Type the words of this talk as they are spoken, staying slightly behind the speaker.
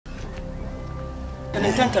And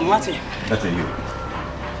I thank you. That's you.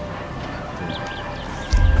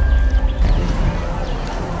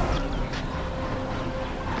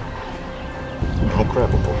 No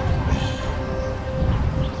crap, boy.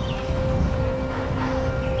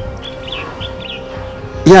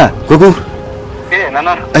 Yeah, Gogo. Yeah,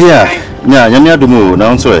 Nana. Yeah, Yanya Dumu,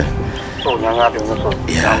 now so. Oh, Yanya Dumu.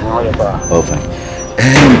 Yeah. Oh, fine.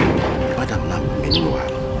 Madam, now, Menua.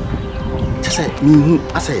 Just say,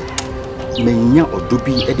 I say, Menya or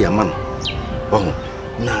Dubi Ediaman. Oh,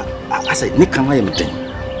 now, I say, Nick, I am thing.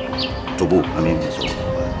 Tobo, I mean, so.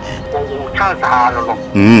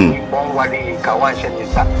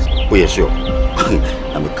 Oh, yes, sure.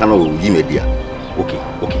 I'm a canoe, media. Okay.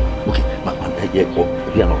 My yeah,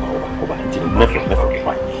 we are not over.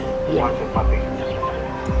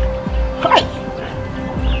 Hi.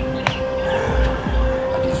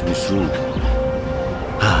 That is true.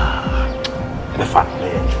 The fat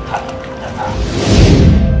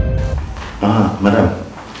madam.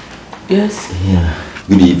 Yes. Yeah.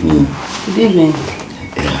 Good evening. Good evening.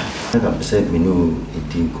 Yeah. Madam said me no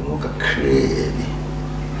eating komoka crazy.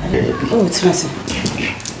 Oh, it's nice.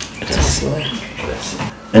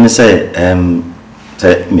 And say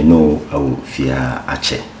say me no au fia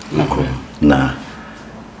ache. Na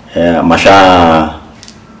masha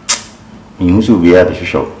Musu be at the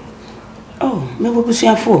shop. Oh, maybe we see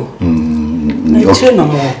a fool. Ni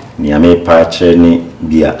ame patch ni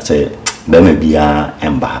bia say be bia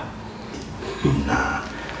emba. Na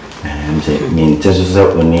say me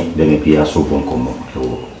teso oni be me bia so bonkomo e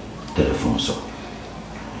telephone so.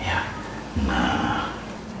 Yeah. Na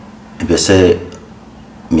be say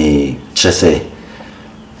me chese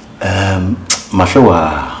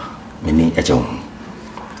mashawa meni ejo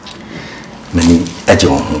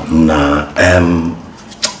na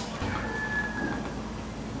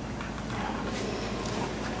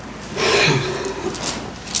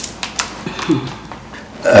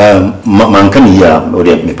man kan ya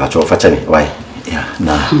ode me pacho facha me why yeah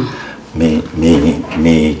na me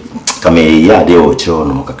kame ya de o cho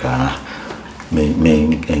no kakana me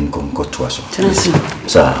enkonko to aso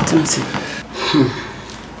sa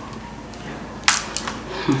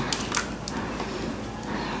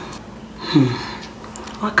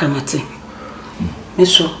Wakamate.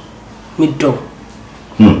 Meso me do.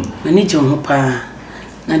 Mani je ho pa.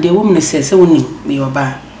 Na de wo me se woni me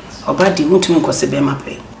oba. Oba de wontumi nkose be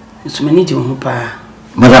mape. Meso mani je ho pa.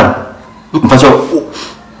 Madam, mfaso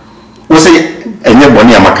wo se enye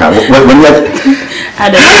boni amaka. Woni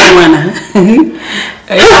ada wana.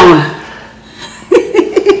 Ayawa.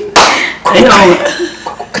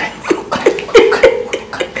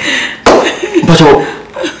 Mfaso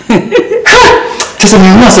Tese mi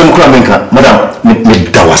masa mkura menka, madam, me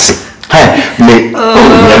dawase. Hai, me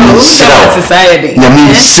yami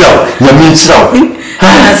sirao.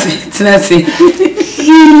 Tinasi.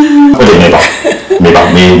 Ode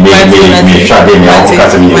me shade me au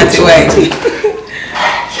kasa mi.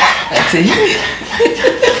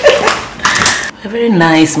 A very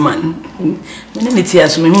nice man. Mene ne tia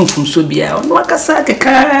so me hu fum so bia. Ono akasa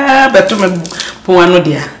keka beto me po ano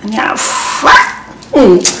dia. Ani afa.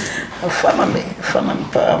 Fama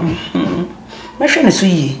pa. Mashane so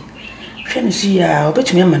yi. Hwene so ya,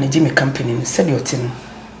 obetumi manage me company no said yotin.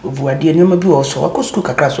 Obuade enioma bi wo so akọ school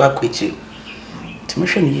kakra so akwechi. Ti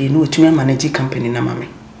mashane yi no otumi manage company na mame.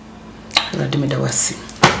 Rade me da wasi.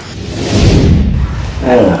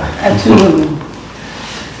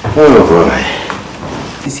 Oh boy.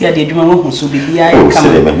 Sisi ade adwuma wo hu so bibia e kam.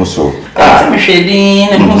 Oh, me hu so. Me hwedin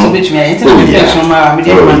na hu so betumi ayi. Ti me person ma me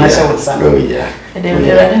dey na se wo sa. Oh yeah. Ede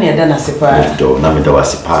ne da na se pa. Do na me da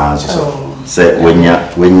wasi pa so. Se wenya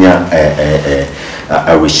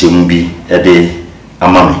a wishimbi ede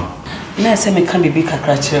amame. Na se me kan bibi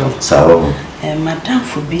kakra kire o. Sawo. Madam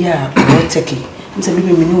for bia Boateng. Nse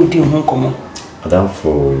bibi me ni odi ho komo. Madam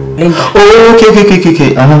for Linda. Oh, okay.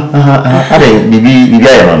 Are bibi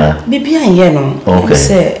aye na. Bibi aye no. Okay.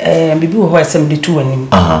 Se bibi wo ho asem de tu anim.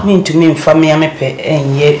 Me ntumi mfa me amepe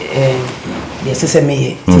enye de sese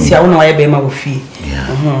meye. Sisi awo na wa ye be ma wo fi.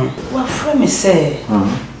 Wa fra me se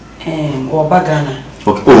o bagana.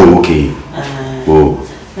 Okay. Oh, okay. Oh.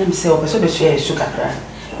 Na me se o peso be so ye su kakra.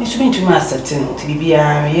 Me so ntumi accept no. Ti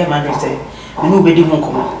bibia me ye ma be se me no be di ho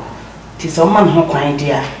komo. Ti so man ho kwan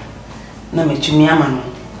dia. Na metumi ama no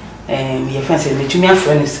me ye fancy metumi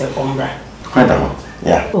afra ne se ombra quite down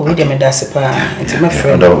yeah oh we dey me da se pa enti me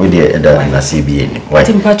frɛ no we dey da na CBA ni why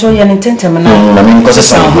enti mpacho ye ne tentem na na me nko se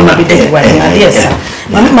sam na be dey wa dey sa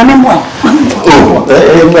mama mo oh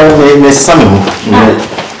me se sam mo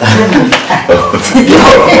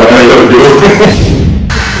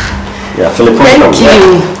yeah Philip thank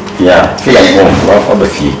you Yeah, feel like home. Welcome the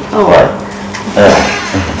fee. Oh. Right.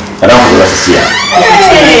 I don't know what to see.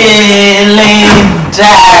 Hey, Linda.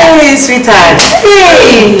 Hey, sweetheart.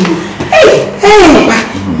 Hey. Hey.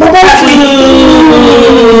 Madam.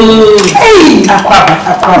 Hey. Aquaba.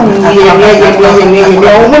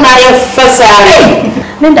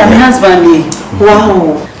 Linda, my husband.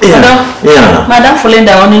 Wow. Yeah. Madam for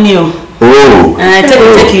Linda on you. Oh.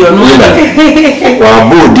 Take you.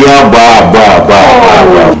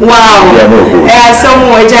 Wow.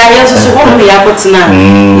 Somewhere, I also want me up to now.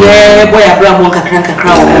 Yeah, boy, I brought one crank a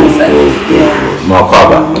crown. No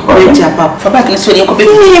problem. For back, let's see you.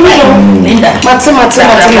 Linda,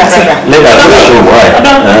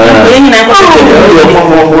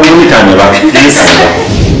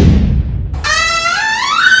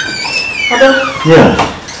 yeah.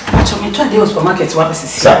 I tried the supermarket. What is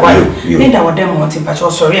this? Linda, what them wanting, but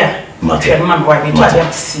also, yeah. Man, why we tried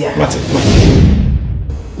to see her.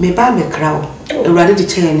 Me ba me crowd. Already the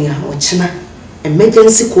chair near or China.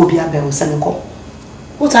 Emergency Kobia Bell Seneco.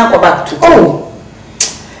 What I go back to? Oh,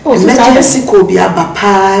 emergency Kobia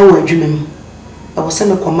Bapa or dreaming. I was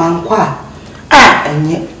sent a command qua. Ah, and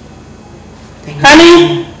yet.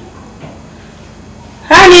 Honey?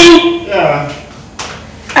 Yeah.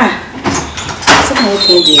 Something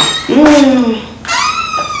okay, dear.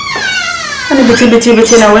 Honey,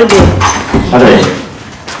 bitty, now, where dear?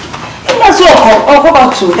 So, I'll go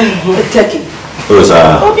back to Turkey. Oh,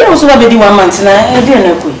 sir. Oh, you also have 1 month now. I didn't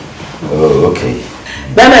know. Oh, okay.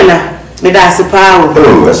 Banana, me that's a power.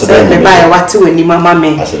 Oh, that's a me buy what to any mamma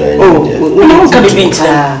me. Oh, we don't come to be.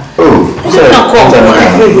 Oh, I don't call.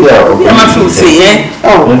 Yeah, my food say, eh?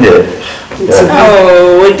 Oh, dear.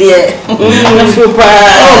 I feel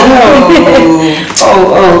bad.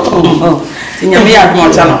 Oh. In your mere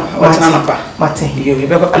Montana, what's Mate? You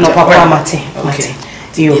better no papa, Mate. Okay.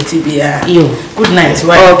 You. Good night.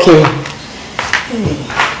 Right? Okay.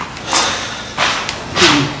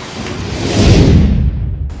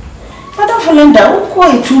 Madam Linda,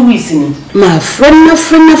 quite 2 weeks in. My friend, no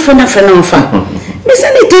fan. Me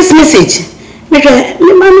send a text message. Me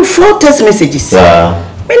man 4 text messages.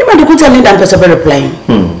 Many man could tell Linda to reply.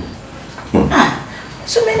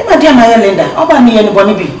 So many my dear my Linda. Oba me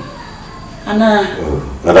anybody be. Anna.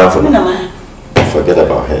 Madam forget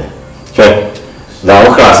about her. Okay.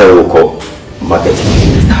 Now, class, I will call market.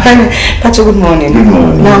 Pacho, good morning. Good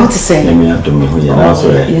morning. Now, what to say? Let me have to me who you are.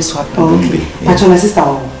 Yes, what? Okay. Pacho, my sister.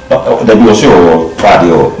 The Biosio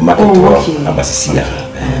party or market or Abasia.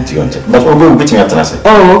 But we'll go between at us.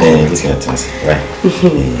 Oh, okay. Right.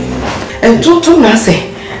 And two nurse.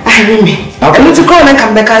 I remember. I'm going to call and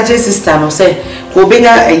come back at your sister and say, who being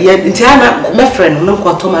a year in Tiana, my friend, no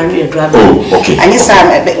quarter Maria driver. Oh, okay. And yes,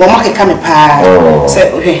 I'm a market coming pie. Oh,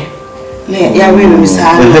 say, okay. Yeah, we will say,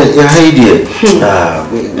 yeah, dear.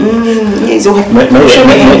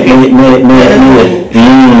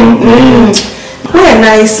 What a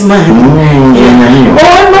nice man.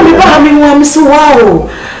 Oh, mommy, having one so wow.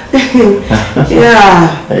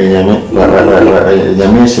 Yeah.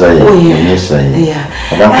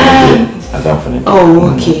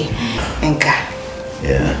 Oh, okay. Enka.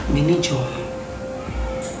 Yeah. Me need you.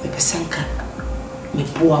 Me pesanka. Me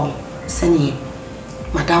boa. Sani.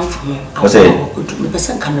 Madam for me. What's it? Me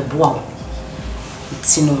pesanka me boa.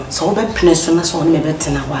 Sino. So be peneso na so me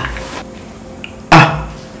beti na wa. Ah.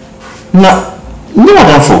 Na. No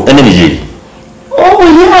madam for energy. Oh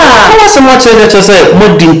yeah. How was so much that you say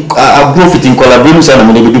modding a profit in collaboration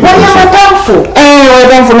and maybe do. Why madam for?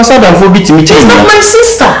 Madam for no sadam for beat me. It's not my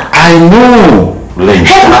sister. I know.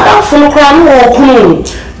 Hey, madam for no crown or cool.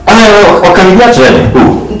 Okay, that's right.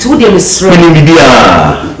 Oh. Two days,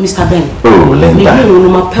 Mr. Ben. Oh, Linda. No,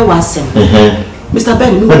 my pewasem. Mr.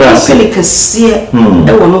 Ben, no, I see a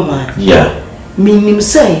woman. Yeah. Me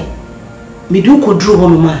say, me do could draw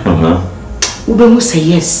on man. Ube say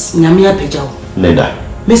yes, Namia Pejao. Linda.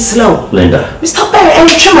 Miss Low. Linda. Mr. Ben, and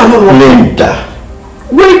Chairman. Linda.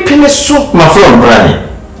 Wait, Peneso. My friend, Brian.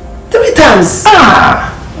 3 times.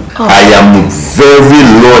 I am very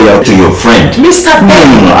loyal to your friend. Mr. Ben.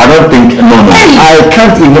 No, I don't think. No. I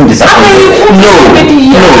can't even disappoint. No.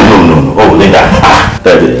 Oh, Linda.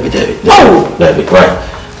 David. Oh, David. Right.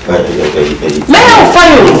 May I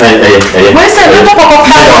fire you? Why say you talk about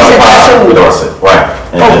how? Right.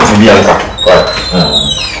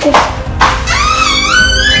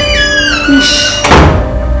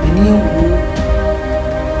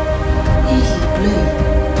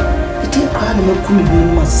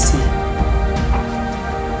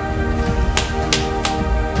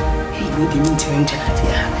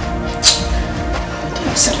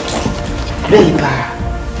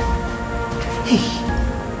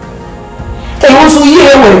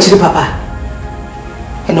 here when you papa.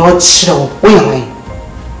 And what show? We are.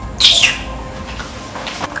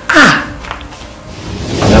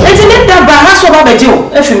 Let's let that bahas over the Joe.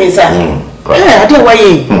 If you miss that. I did why.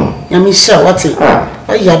 Yamisha, what's it?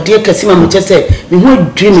 Oh, yeah, dear Cassima, we just said, we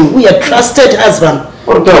were dreaming. We are trusted husband.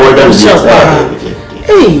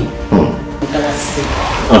 Hey.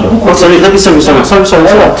 Sorry.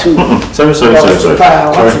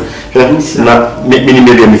 Maybe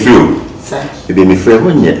I'm free. Maybe I'm free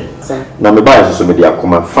when yet. Now, my buy so maybe I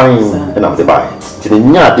come fine and I'm the buy. To the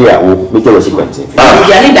near dear, make your sequence.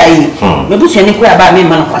 Maybe she ain't quite about me,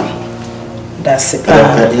 man. That's it.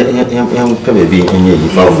 I'm probably in here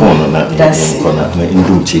if I phone on that. That's it. In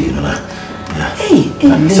do chicken. Hey,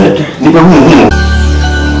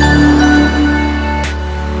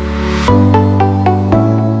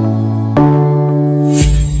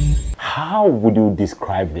 how would you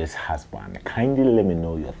describe this husband? Kindly let me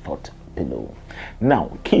know your thought below.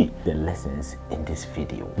 Now, key the lessons in this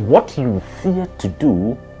video. What you fear to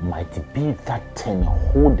do might be that thing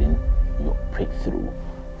holding your breakthrough.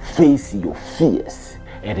 Face your fears.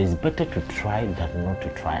 It is better to try than not to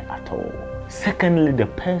try at all. Secondly, the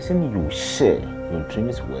person you share your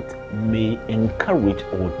dreams with may encourage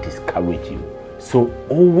or discourage you. So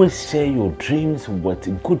always share your dreams with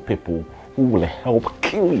good people who will help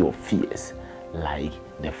kill your fears, like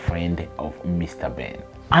the friend of Mr. Ben.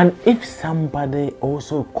 And if somebody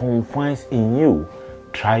also confides in you,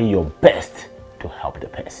 try your best to help the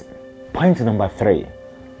person. Point number 3.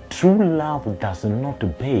 True love does not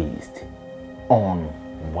based on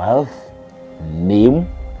wealth, name,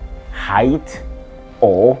 height,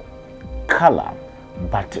 or color,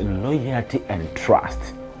 but loyalty and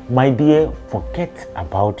trust. My dear, forget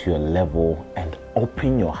about your level and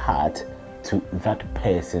open your heart to that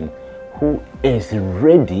person who is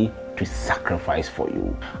ready to sacrifice for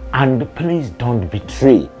you. And please don't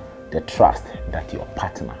betray the trust that your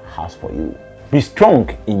partner has for you. Be strong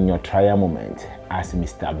in your trial moment, as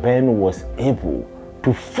Mr. Ben was able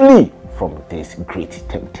to flee from this great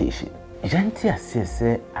temptation. Jantia says,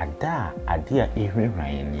 Ada, Adia, Erin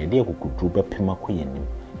Ryan, Yadia could rub a pimaco in him,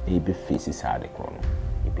 maybe faces had a chrono.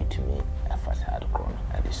 You beat me a fast hard chrono,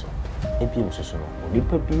 Addison. A beautiful,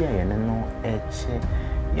 Lipa Bia and no edge,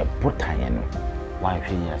 your potayano. Why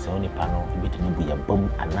she has only panel, bit me be a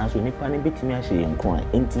bum, and now so nippany bit me as she inquire.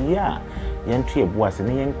 And ya, Yantry was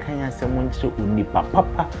an young kind someone to Nipa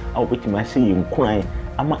Papa, or bit me as she inquire.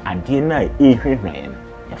 Ama Adia night, Erin Ryan,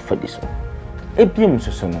 for this one. A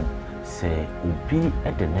beautiful son. Say ubi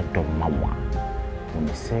at the net of Mama. When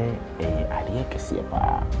they say a idea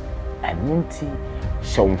Cassiapa, and Munty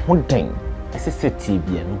shall Whatapp as a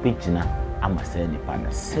TV and Ubijina, Ama Sani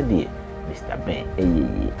Pana said Mr. Ben.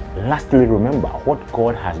 Lastly, remember what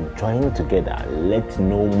God has joined together, let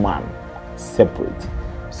no man separate.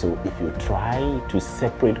 So if you try to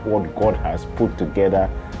separate what God has put together,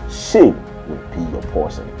 shame will be your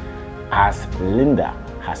portion, as Linda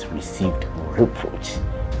has received reproach.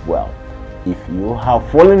 Well, if you have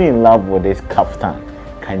fallen in love with this kaftan,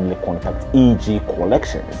 kindly contact EG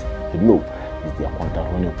Collections. Below is their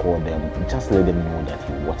contact. When you call them, just let them know that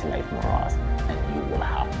you watch Life Morals and you will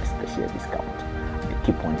have a special discount. I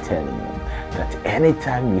keep on telling you that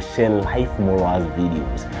anytime you share Life Morals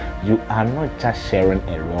videos, you are not just sharing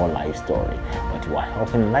a real life story, but you are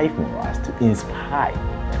helping Life Morals to inspire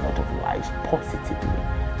a lot of lives positively.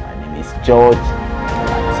 My name is George.